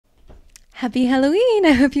Happy Halloween!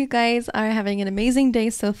 I hope you guys are having an amazing day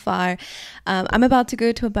so far. I'm about to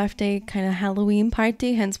go to a birthday kind of Halloween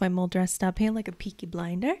party, hence why I'm all dressed up here like a Peaky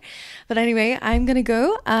Blinder. But anyway, I'm gonna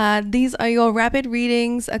go. These are your rapid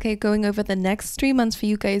readings, okay, going over the next 3 months for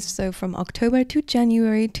you guys. So from October to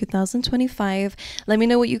January 2025. Let me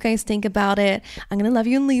know what you guys think about it. I'm gonna love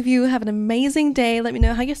you and leave you. Have an amazing day. Let me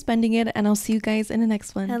know how you're spending it, and I'll see you guys in the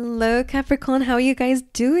next one. Hello, Capricorn. How are you guys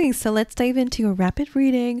doing? So let's dive into a rapid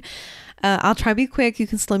reading. I'll try to be quick. You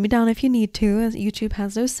can slow me down if you need to, as YouTube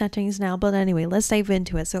has those settings now. But anyway, let's dive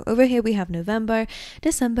into it. So over here we have November,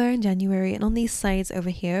 December, and January. And on these sides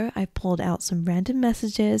over here, I pulled out some random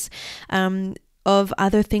messages of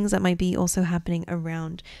other things that might be also happening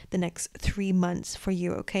around the next 3 months for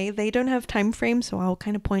you. Okay, they don't have time frames, so I'll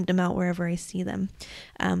kind of point them out wherever I see them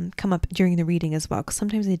come up during the reading as well, because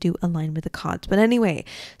sometimes they do align with the cards. But anyway,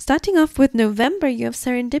 starting off with November, you have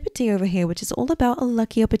serendipity over here, which is all about a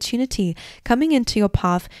lucky opportunity coming into your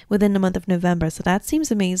path within the month of November. So that seems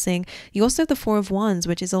amazing. You also have the Four of Wands,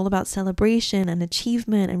 which is all about celebration and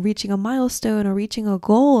achievement and reaching a milestone or reaching a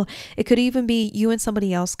goal. It could even be you and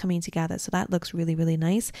somebody else coming together, so that looks really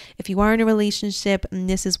nice. If you are in a relationship and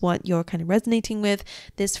this is what you're kind of resonating with,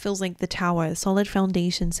 this feels like the Tower, solid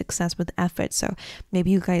foundation, success with effort. So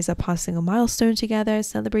maybe you guys are passing a milestone together,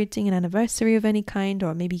 celebrating an anniversary of any kind,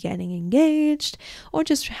 or maybe getting engaged, or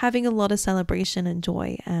just having a lot of celebration and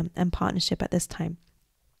joy and partnership at this time.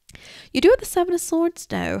 You do have the Seven of Swords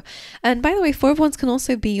now. And by the way, Four of Wands can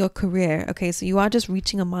also be your career. Okay, so you are just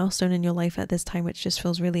reaching a milestone in your life at this time, which just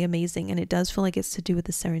feels really amazing. And it does feel like it's to do with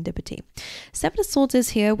the serendipity. Seven of Swords is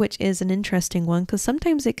here, which is an interesting one, because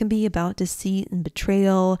sometimes it can be about deceit and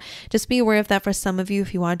betrayal. Just be aware of that for some of you.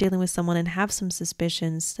 If you are dealing with someone and have some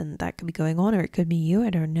suspicions, then that could be going on, or it could be you. I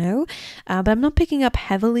don't know. But I'm not picking up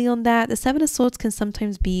heavily on that. The Seven of Swords can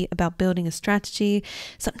sometimes be about building a strategy.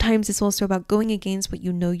 Sometimes it's also about going against what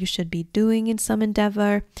you know you should be doing in some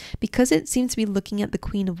endeavor, because it seems to be looking at the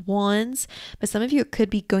Queen of Wands. But some of you, it could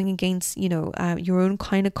be going against, you know, your own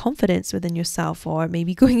kind of confidence within yourself, or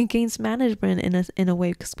maybe going against management in a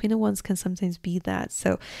way, because Queen of Wands can sometimes be that.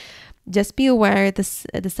 So just be aware. The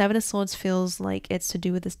Seven of Swords feels like it's to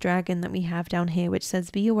do with this dragon that we have down here, which says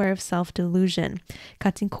be aware of self-delusion.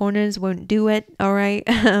 Cutting corners won't do it, all right?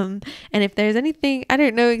 And if there's anything, I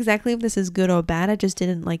don't know exactly if this is good or bad. I just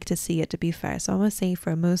didn't like to see it, to be fair. So I'm going to say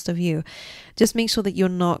for most of you, just make sure that you're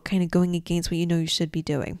not kind of going against what you know you should be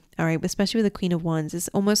doing, all right? Especially with the Queen of Wands. It's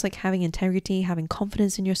almost like having integrity, having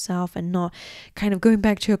confidence in yourself, and not kind of going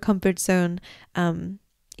back to your comfort zone.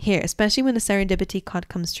 Here, especially when the serendipity card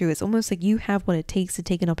comes through, it's almost like you have what it takes to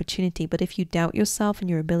take an opportunity. But if you doubt yourself and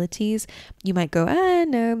your abilities, you might go,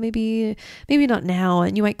 no, maybe not now.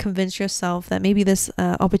 And you might convince yourself that maybe this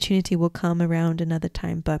opportunity will come around another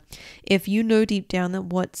time. But if you know deep down that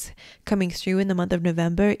what's coming through in the month of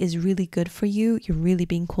November is really good for you, you're really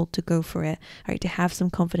being called to go for it, right? To have some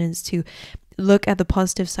confidence, to look at the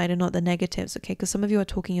positive side and not the negatives, okay? Because some of you are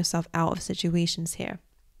talking yourself out of situations here.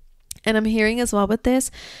 And I'm hearing as well with this,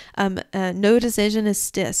 no decision is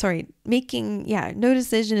still, no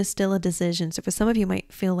decision is still a decision. So for some of you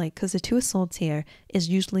might feel like, because the Two of Swords here is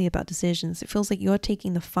usually about decisions, it feels like you're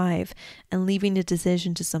taking the 5 and leaving the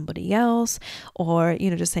decision to somebody else, or, you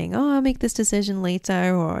know, just saying, oh, I'll make this decision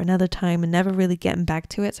later or another time, and never really getting back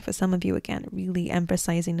to it. So for some of you, again, really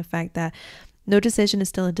emphasizing the fact that no decision is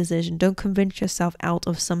still a decision. Don't convince yourself out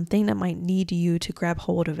of something that might need you to grab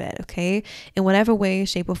hold of it, okay? In whatever way,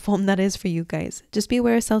 shape, or form that is for you guys. Just be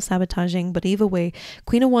aware of self-sabotaging. But either way,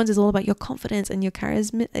 Queen of Wands is all about your confidence and your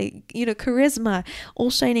charisma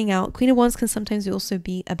all shining out. Queen of Wands can sometimes also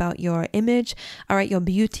be about your image, all right, your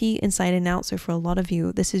beauty inside and out. So for a lot of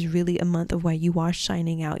you, this is really a month of where you are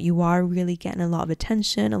shining out. You are really getting a lot of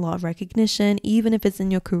attention, a lot of recognition, even if it's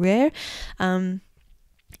in your career.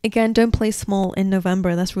 Again, don't play small in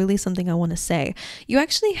November. That's really something I want to say. You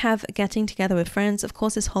actually have getting together with friends. Of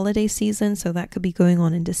course, it's holiday season, so that could be going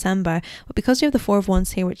on in December. But because you have the Four of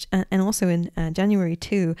Wands here, which and also in January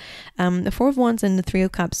too, the Four of Wands and the Three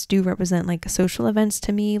of Cups do represent like social events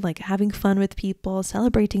to me, like having fun with people,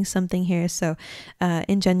 celebrating something here. So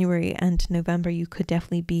in January and November, you could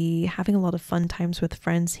definitely be having a lot of fun times with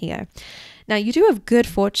friends here. Now, you do have good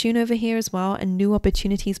fortune over here as well, and new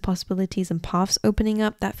opportunities, possibilities, and paths opening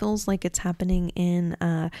up. That feels like it's happening in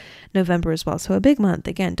November as well. So a big month.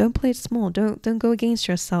 Again, don't play it small. Don't go against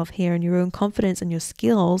yourself here and your own confidence and your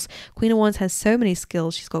skills. Queen of Wands has so many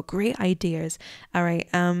skills. She's got great ideas. All right.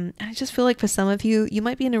 I just feel like for some of you, you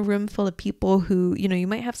might be in a room full of people who, you know, you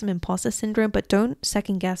might have some imposter syndrome, but don't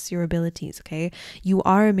second guess your abilities, okay? You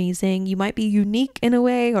are amazing. You might be unique in a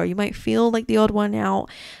way, or you might feel like the odd one out.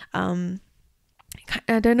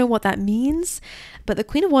 I don't know what that means, but the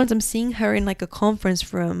Queen of Wands, I'm seeing her in like a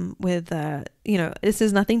conference room with, you know, this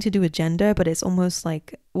has nothing to do with gender, but it's almost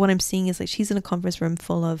like what I'm seeing is like she's in a conference room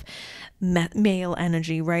full of male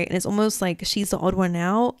energy, right? And it's almost like she's the odd one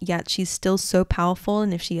out, yet she's still so powerful.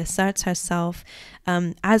 And if she asserts herself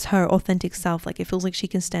as her authentic self, like it feels like she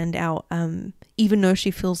can stand out, even though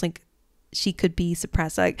she feels like she could be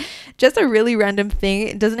suppressed. Like just a really random thing.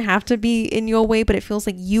 It doesn't have to be in your way, but it feels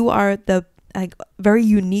like you are the like very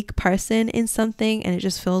unique person in something, and it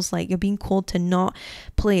just feels like you're being called to not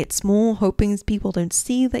play it small, hoping people don't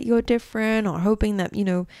see that you're different, or hoping that, you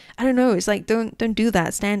know, I don't know, it's like don't do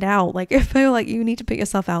that, stand out. Like I feel like you need to put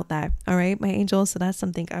yourself out there. All right, my angels. So that's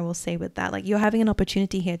something I will say with that. Like you're having an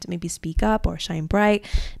opportunity here to maybe speak up or shine bright.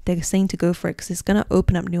 They're saying to go for it because it's going to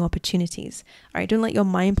open up new opportunities. All right, don't let your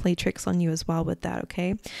mind play tricks on you as well with that.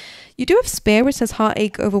 Okay, you do have spare, which says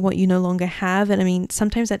heartache over what you no longer have. And I mean,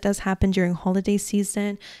 sometimes that does happen during holiday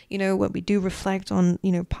season, you know, when we do reflect on,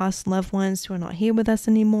 you know, past loved ones who are not here with us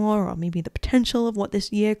anymore, or maybe the potential of what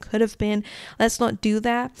this year could have been. Let's not do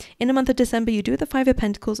that. In the month of December, you do the 5 of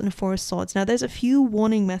Pentacles and 4 of Swords. Now there's a few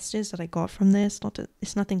warning messages that I got from this.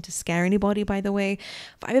 It's nothing to scare anybody, by the way.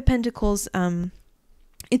 5 of Pentacles,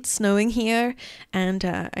 it's snowing here, and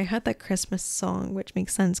I heard that Christmas song, which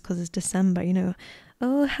makes sense because it's December, you know.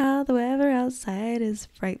 Oh, how the weather outside is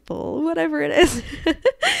frightful, whatever it is.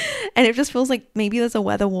 And it just feels like maybe there's a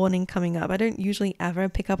weather warning coming up. I don't usually ever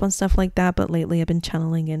pick up on stuff like that, but lately I've been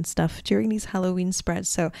channeling in stuff during these Halloween spreads.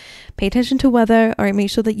 So pay attention to weather. All right, make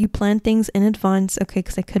sure that you plan things in advance, okay,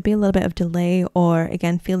 because there could be a little bit of delay, or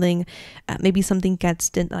again, feeling maybe something gets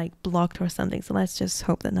like blocked or something. So let's just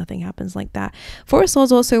hope that nothing happens like that. 4 of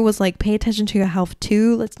Swords also was like, pay attention to your health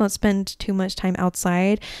too. Let's not spend too much time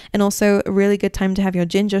outside. And also a really good time to have your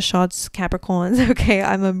ginger shots, Capricorns. Okay,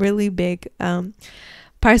 I'm a really big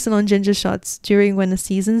person on ginger shots during when the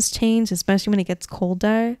seasons change, especially when it gets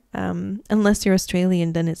colder. Unless you're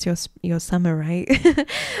Australian, then it's your summer, right?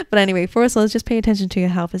 But anyway, 4 of Swords, just pay attention to your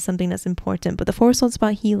health is something that's important. But the 4 of Swords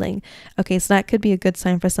about healing. Okay, so that could be a good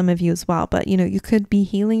sign for some of you as well. But you know, you could be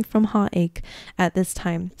healing from heartache at this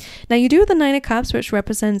time. Now you do have the 9 of Cups, which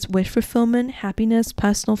represents wish fulfillment, happiness,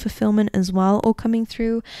 personal fulfillment as well, all coming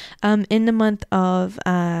through in the month of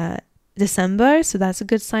December. So that's a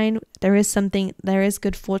good sign. There is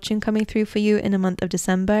good fortune coming through for you in the month of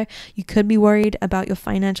December. You could be worried about your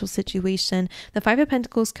financial situation. The 5 of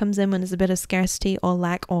Pentacles comes in when there's a bit of scarcity or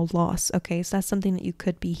lack or loss. Okay, so that's something that you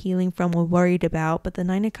could be healing from or worried about. But the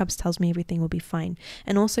 9 of Cups tells me everything will be fine.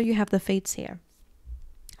 And also you have the Fates here.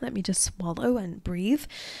 Let me just swallow and breathe.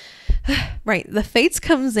 Right, the Fates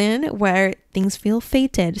comes in where things feel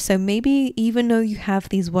fated. So maybe even though you have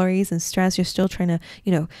these worries and stress, you're still trying to,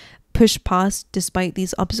 you know, push past despite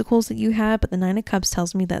these obstacles that you have. But the 9 of Cups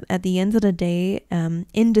tells me that at the end of the day,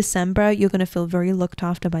 in December, you're going to feel very looked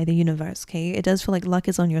after by the universe. Okay, it does feel like luck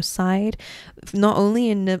is on your side, not only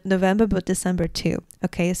in November but December too.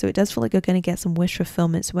 Okay, so it does feel like you're going to get some wish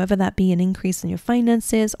fulfillment, so whether that be an increase in your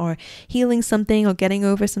finances or healing something or getting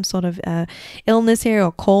over some sort of illness here,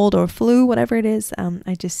 or cold or flu, whatever it is.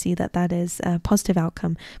 I just see that is a positive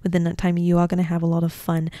outcome within that time. You are going to have a lot of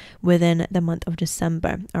fun within the month of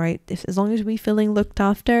December. All right, as long as we're feeling looked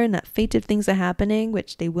after and that fated things are happening,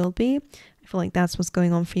 which they will be, I feel like that's what's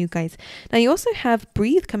going on for you guys. Now you also have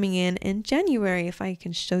Breathe coming in January. If I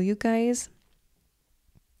can show you guys.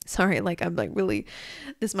 Sorry, like I'm like really,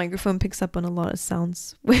 this microphone picks up on a lot of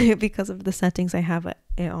sounds because of the settings I have it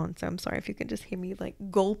on. So I'm sorry if you can just hear me like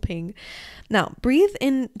gulping. Now, Breathe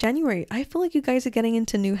in January. I feel like you guys are getting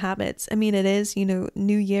into new habits. I mean, it is, you know,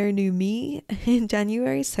 new year, new me in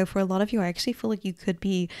January. So for a lot of you, I actually feel like you could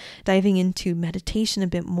be diving into meditation a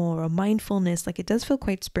bit more, or mindfulness. Like it does feel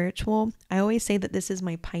quite spiritual. I always say that this is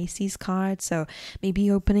my Pisces card. So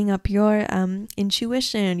maybe opening up your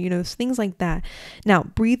intuition, you know, things like that. Now,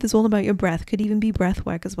 Breathe is all about your breath. Could even be breath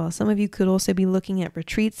work as well. Some of you could also be looking at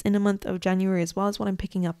retreats in the month of January as well, as what I'm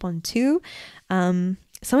picking up on too. Some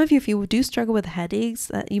of you, if you do struggle with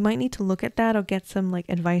headaches, you might need to look at that or get some like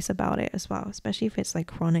advice about it as well, especially if it's like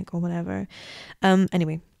chronic or whatever.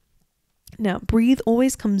 Anyway, now Breathe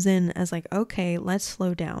always comes in as like, okay, let's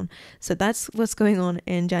slow down. So that's what's going on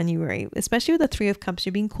in January, especially with the 3 of Cups.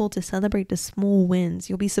 You're being called to celebrate the small wins.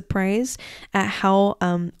 You'll be surprised at how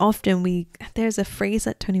often there's a phrase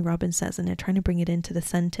that Tony Robbins says, and they're trying to bring it into the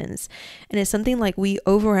sentence, and it's something like, we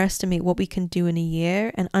overestimate what we can do in a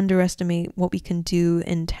year and underestimate what we can do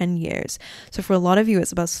in 10 years. So for a lot of you,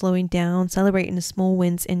 it's about slowing down, celebrating the small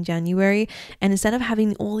wins in January, and instead of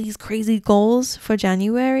having all these crazy goals for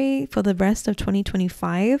January, for the rest rest of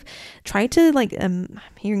 2025, try to like, I'm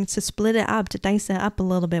hearing to split it up, to dice it up a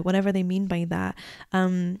little bit, whatever they mean by that.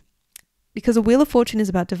 Because the Wheel of Fortune is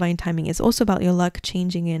about divine timing. It's also about your luck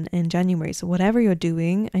changing in January. So whatever you're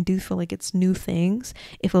doing, I do feel like it's new things.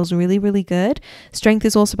 It feels really, really good. Strength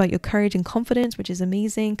is also about your courage and confidence, which is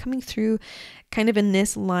amazing. Coming through kind of in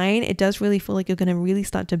this line, it does really feel like you're going to really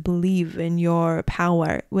start to believe in your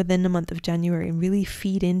power within the month of January and really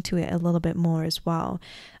feed into it a little bit more as well.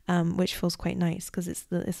 Which feels quite nice because it's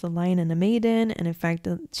the lion and the maiden, and in fact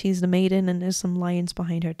she's the maiden and there's some lions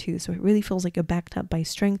behind her too, so it really feels like you're backed up by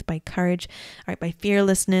strength, by courage, all right, by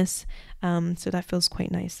fearlessness. So that feels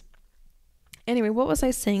quite nice. Anyway, what was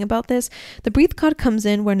I saying about this? The breathe card comes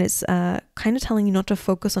in when it's kind of telling you not to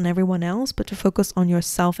focus on everyone else, but to focus on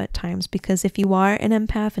yourself at times. Because if you are an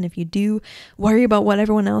empath and if you do worry about what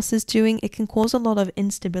everyone else is doing, it can cause a lot of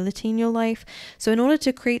instability in your life. So in order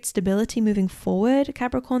to create stability moving forward,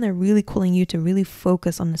 Capricorn, they're really calling you to really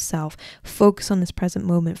focus on the self, focus on this present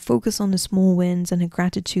moment, focus on the small wins and the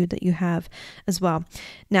gratitude that you have as well.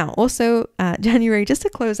 Now, also January, just to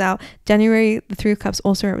close out, January, the Three of Cups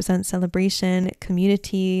also represents celebration,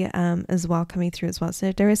 community as well, coming through as well. So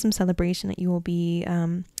if there is some celebration that you will be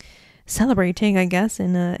celebrating, I guess,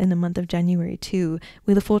 in the month of January too.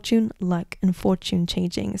 Wheel of Fortune, luck and fortune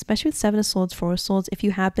changing, especially with Seven of Swords, Four of Swords. If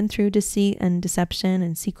you have been through deceit and deception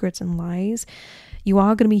and secrets and lies, you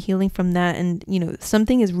are going to be healing from that, and you know,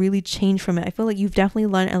 something has really changed from it. I feel like you've definitely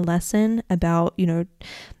learned a lesson about, you know,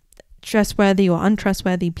 trustworthy or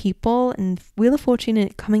untrustworthy people. And Wheel of Fortune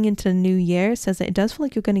coming into the new year says that it does feel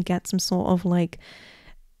like you're going to get some sort of like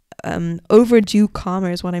overdue karma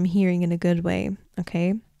is what I'm hearing, in a good way.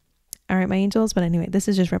 Okay, all right, my angels. But anyway, this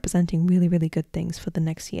is just representing really, really good things for the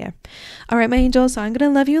next year. All right, my angels, so I'm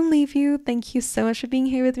gonna love you and leave you. Thank you so much for being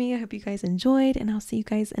here with me. I hope you guys enjoyed, and I'll see you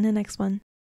guys in the next one.